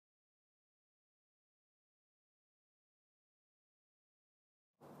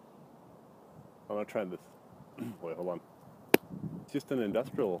I'm not trying this. Wait, hold on. It's just an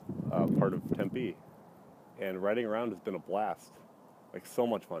industrial part of Tempe, and riding around has been a blast. Like so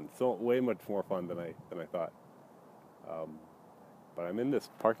much fun, so way much more fun than I thought. Um, but I'm in this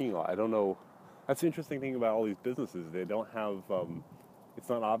parking lot. I don't know. That's the interesting thing about all these businesses. They don't have. It's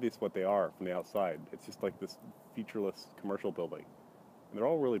not obvious what they are from the outside. It's just like this featureless commercial building, and they're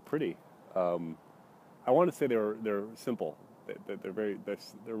all really pretty. Um, I want to say they're simple. They're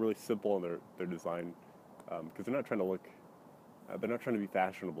really simple in their design because they're not trying to look. They're not trying to be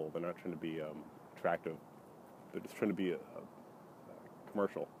fashionable. They're not trying to be attractive. They're just trying to be a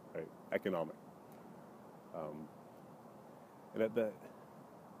commercial, right? Economic. Um, and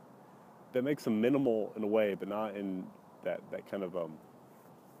that makes them minimal in a way, but not in that kind of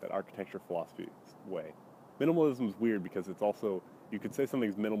that architecture philosophy way. Minimalism is weird because it's also you could say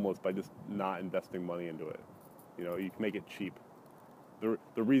something's minimalist by just not investing money into it. You know, you can make it cheap.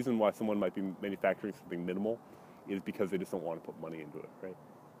 The reason why someone might be manufacturing something minimal is because they just don't want to put money into it, right?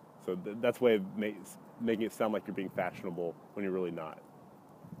 So that's a way of making it sound like you're being fashionable when you're really not.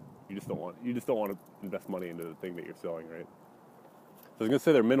 You just don't want to invest money into the thing that you're selling, right? So I was gonna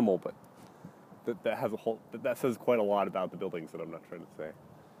say they're minimal, but that says quite a lot about the buildings that I'm not trying to say.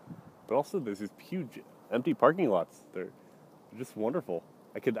 But also there's these huge empty parking lots. They're just wonderful.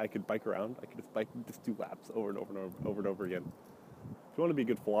 I could bike around. I could just do laps over and over and over and over again. If you want to be a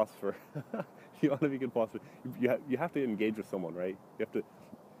good philosopher, you have to engage with someone, right?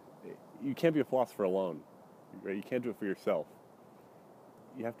 You can't be a philosopher alone, right? You can't do it for yourself.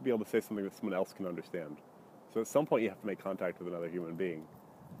 You have to be able to say something that someone else can understand. So at some point you have to make contact with another human being.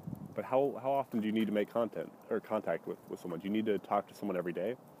 But how often do you need to make contact with someone? Do you need to talk to someone every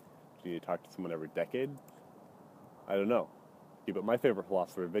day? Do you need to talk to someone every decade? I don't know. Yeah, but my favorite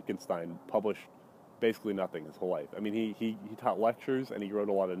philosopher, Wittgenstein, published basically nothing his whole life. I mean, he taught lectures and he wrote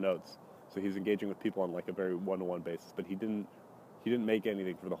a lot of notes. So he's engaging with people on like a very one-to-one basis. But he didn't make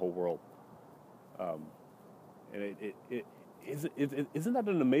anything for the whole world. And isn't that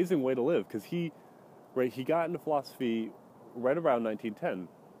an amazing way to live? Because he got into philosophy right around 1910,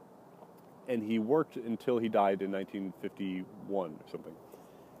 and he worked until he died in 1951 or something.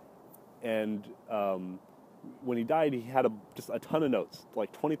 And when he died, he had just a ton of notes,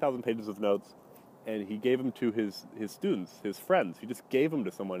 like 20,000 pages of notes, and he gave them to his students, his friends. He just gave them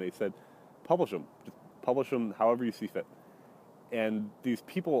to someone, and he said, publish them however you see fit. And these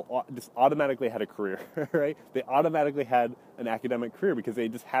people just automatically had a career, right? They automatically had an academic career because they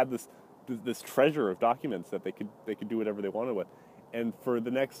just had this treasure of documents that they could do whatever they wanted with. And for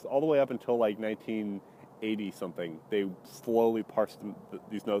the next, all the way up until like 1980 something, they slowly parsed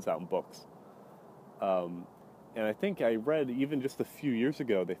these notes out in books. And I think I read even just a few years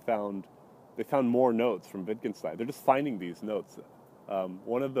ago they found more notes from Wittgenstein. They're just finding these notes.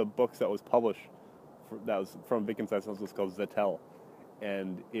 One of the books that was published that was from Wittgenstein was called Zettel,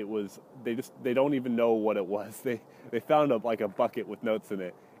 and it was they don't even know what it was. They found a bucket with notes in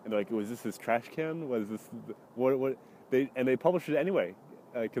it, and they're like, was this his trash can? Was this what? They published it anyway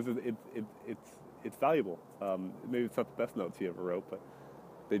because it's valuable. Maybe it's not the best notes he ever wrote, but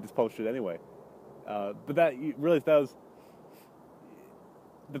they just published it anyway. But that you realize that's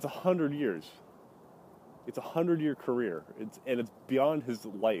 100 years. It's a 100-year career. It's beyond his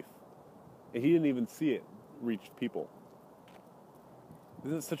life. And he didn't even see it reach people.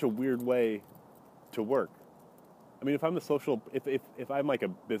 This is such a weird way to work. I mean, if I'm like a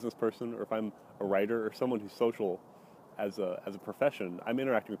business person, or if I'm a writer, or someone who's social as a profession, I'm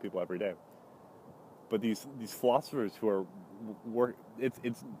interacting with people every day. But these philosophers who are work,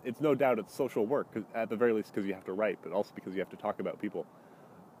 it's no doubt it's social work, at the very least because you have to write, but also because you have to talk about people.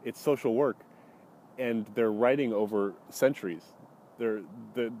 It's social work, and they're writing over centuries. They're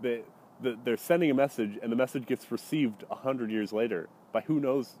sending a message, and the message gets received 100 years later by who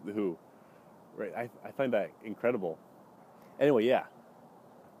knows who. Right? I find that incredible. Anyway, yeah.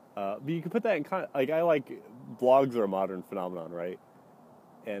 But you can put that in I like blogs are a modern phenomenon, right?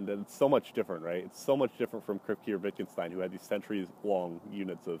 And it's so much different, right? It's so much different from Kripke or Wittgenstein, who had these centuries-long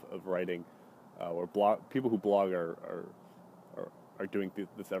units of writing, or people who blog are doing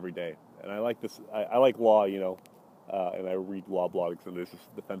this every day. And I like this. I like law, and I read law blogs, and there's this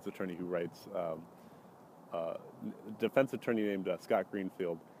defense attorney who writes, defense attorney named Scott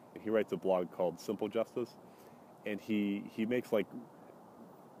Greenfield, and he writes a blog called Simple Justice, and he makes like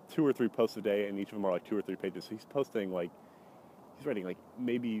 2 or 3 posts a day, and each of them are like 2 or 3 pages. So he's writing like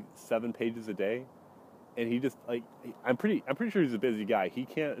maybe 7 pages a day, and he just I'm pretty sure he's a busy guy. He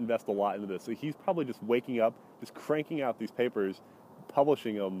can't invest a lot into this, so he's probably just waking up, just cranking out these papers,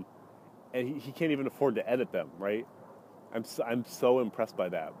 publishing them, and he can't even afford to edit them, right? I'm so impressed by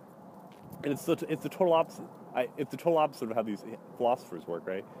that. And it's the total opposite. It's the total opposite of how these philosophers work,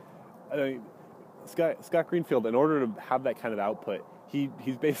 right? I mean, Scott Greenfield, in order to have that kind of output,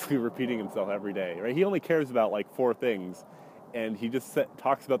 he's basically repeating himself every day, right? He only cares about like four things, and he just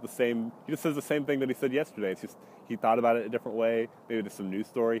talks about the same. He just says the same thing that he said yesterday. It's just he thought about it a different way. Maybe there's some news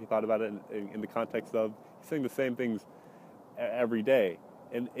story he thought about it in the context of. He's saying the same things every day.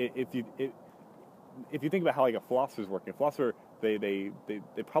 And if you think about how like a philosopher's working, a philosopher they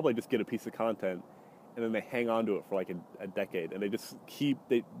probably just get a piece of content, and then they hang on to it for like a decade, and they just keep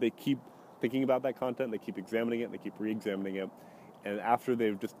thinking about that content, they keep examining it, and they keep re-examining it, and after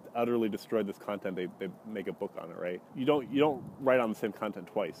they've just utterly destroyed this content, they make a book on it, right? You don't write on the same content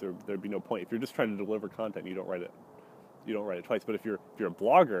twice. There'd be no point. If you're just trying to deliver content, you don't write it twice. But if you're a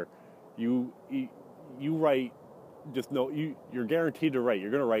blogger, you write. Just know you're guaranteed to write.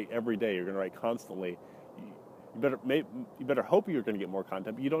 You're going to write every day. You're going to write constantly. You better hope you're going to get more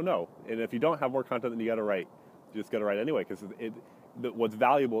content, but you don't know. And if you don't have more content, then you got to write. You just got to write anyway, because what's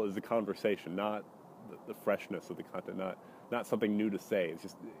valuable is the conversation, not the freshness of the content, not something new to say. It's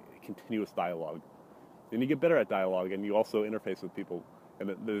just continuous dialogue. And you get better at dialogue, and you also interface with people.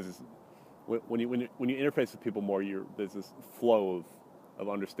 And there's this, when you interface with people more, there's this flow of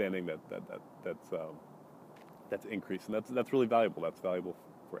understanding that's increased, and that's really valuable. That's valuable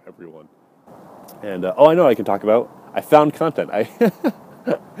for everyone. And I know what I can talk about. I found content.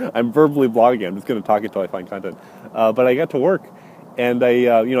 I'm verbally blogging. I'm just going to talk until I find content. But I got to work, and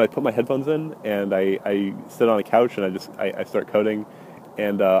I put my headphones in, and I sit on a couch, and I start coding,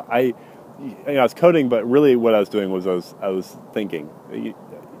 and I was coding, but really what I was doing was I was thinking. I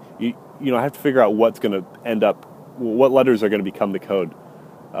have to figure out what's going to end up, what letters are going to become the code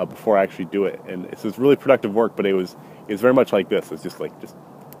before I actually do it. And it's really productive work, but it was very much like this. It's just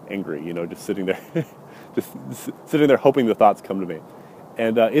angry, just sitting there, just sitting there hoping the thoughts come to me.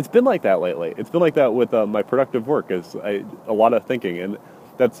 And it's been like that lately. It's been like that with my productive work. Is a lot of thinking, and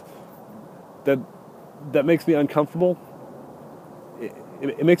that makes me uncomfortable.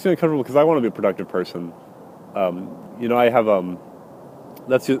 It makes me uncomfortable because I want to be a productive person. I have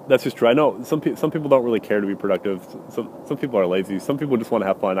that's just true. I know some people don't really care to be productive. Some people are lazy. Some people just want to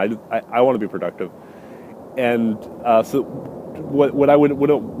have fun. I want to be productive, and so what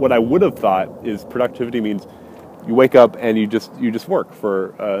I would have thought is productivity means you wake up and you just work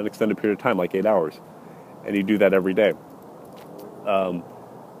for an extended period of time, like 8 hours, and you do that every day.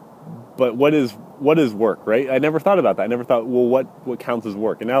 But what is work, right? I never thought about that. I never thought, well, what counts as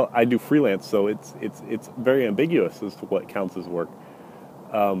work? And now I do freelance, so it's very ambiguous as to what counts as work.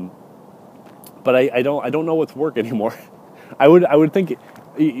 But I don't know what's work anymore. I would think,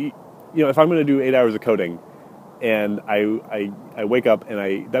 if I'm going to do 8 hours of coding, and I wake up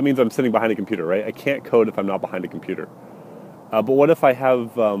and that means I'm sitting behind a computer, right? I can't code if I'm not behind a computer. But what if I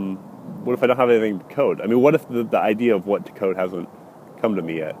don't have anything to code? I mean, what if the idea of what to code hasn't come to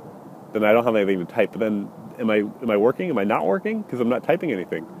me yet? Then I don't have anything to type. But then am I working? Am I not working? Because I'm not typing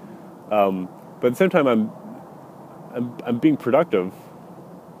anything. But at the same time, I'm being productive.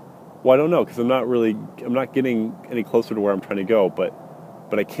 Well, I don't know, because I'm not getting any closer to where I'm trying to go, but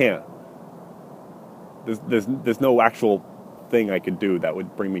I can't. There's no actual thing I could do that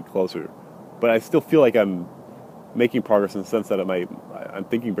would bring me closer. But I still feel like I'm making progress in the sense that I'm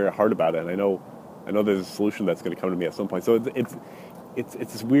thinking very hard about it, and I know there's a solution that's going to come to me at some point. So it's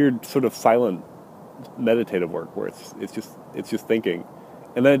this weird sort of silent meditative work where it's just thinking,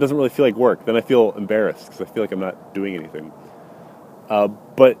 and then it doesn't really feel like work. Then I feel embarrassed because I feel like I'm not doing anything.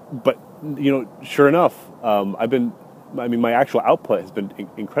 But sure enough, my actual output has been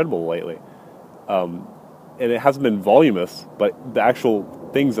incredible lately. And it hasn't been voluminous, but the actual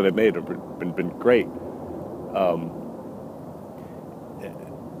things that I've made have been great.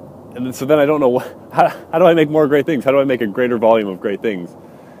 And so then I don't know how do I make more great things? How do I make a greater volume of great things?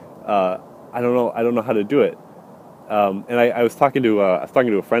 I don't know how to do it. And I was talking to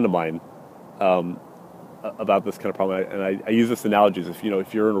a friend of mine about this kind of problem, and I use this analogy: if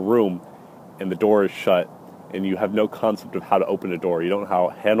you're in a room and the door is shut, and you have no concept of how to open a door, you don't know how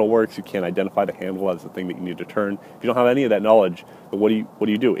a handle works, you can't identify the handle as the thing that you need to turn. If you don't have any of that knowledge, then what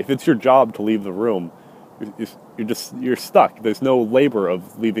do you do? If it's your job to leave the room, you're stuck. There's no labor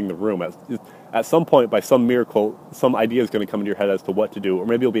of leaving the room. At some point, by some miracle, some idea is going to come into your head as to what to do, or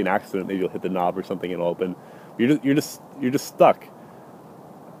maybe it'll be an accident. Maybe you'll hit the knob or something and it'll open. You're just stuck.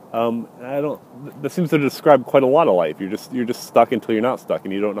 That seems to describe quite a lot of life. You're just stuck until you're not stuck,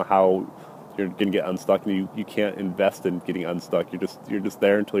 and you don't know how you're going to get unstuck, and you can't invest in getting unstuck. You're just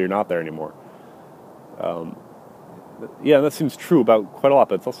there until you're not there anymore. That seems true about quite a lot,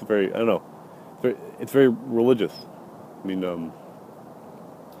 but it's also very, I don't know, it's very religious. I mean,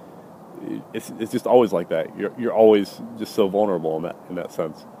 It's just always like that. You're always just so vulnerable in that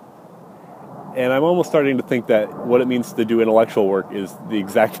sense. And I'm almost starting to think that what it means to do intellectual work is the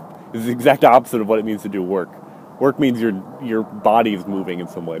exact opposite of what it means to do work. Work means your body is moving in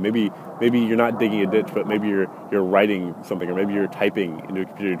some way. Maybe you're not digging a ditch, but maybe you're writing something, or maybe you're typing into a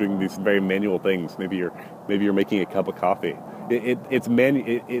computer, you're doing these very manual things. Maybe you're making a cup of coffee.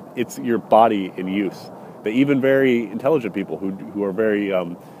 It's your body in use. But even very intelligent people who are very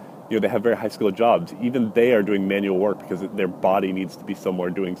they have very high skilled jobs. Even they are doing manual work because their body needs to be somewhere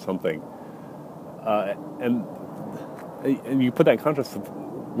doing something. And you put that in contrast with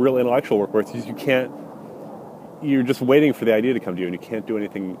real intellectual work, where you're just waiting for the idea to come to you, and you can't do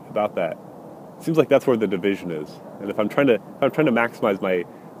anything about that. It seems like that's where the division is. And if I'm trying to maximize my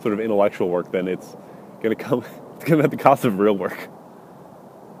sort of intellectual work, then it's going to come at the cost of real work.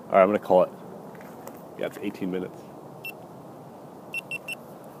 All right, I'm going to call it. Yeah, it's 18 minutes.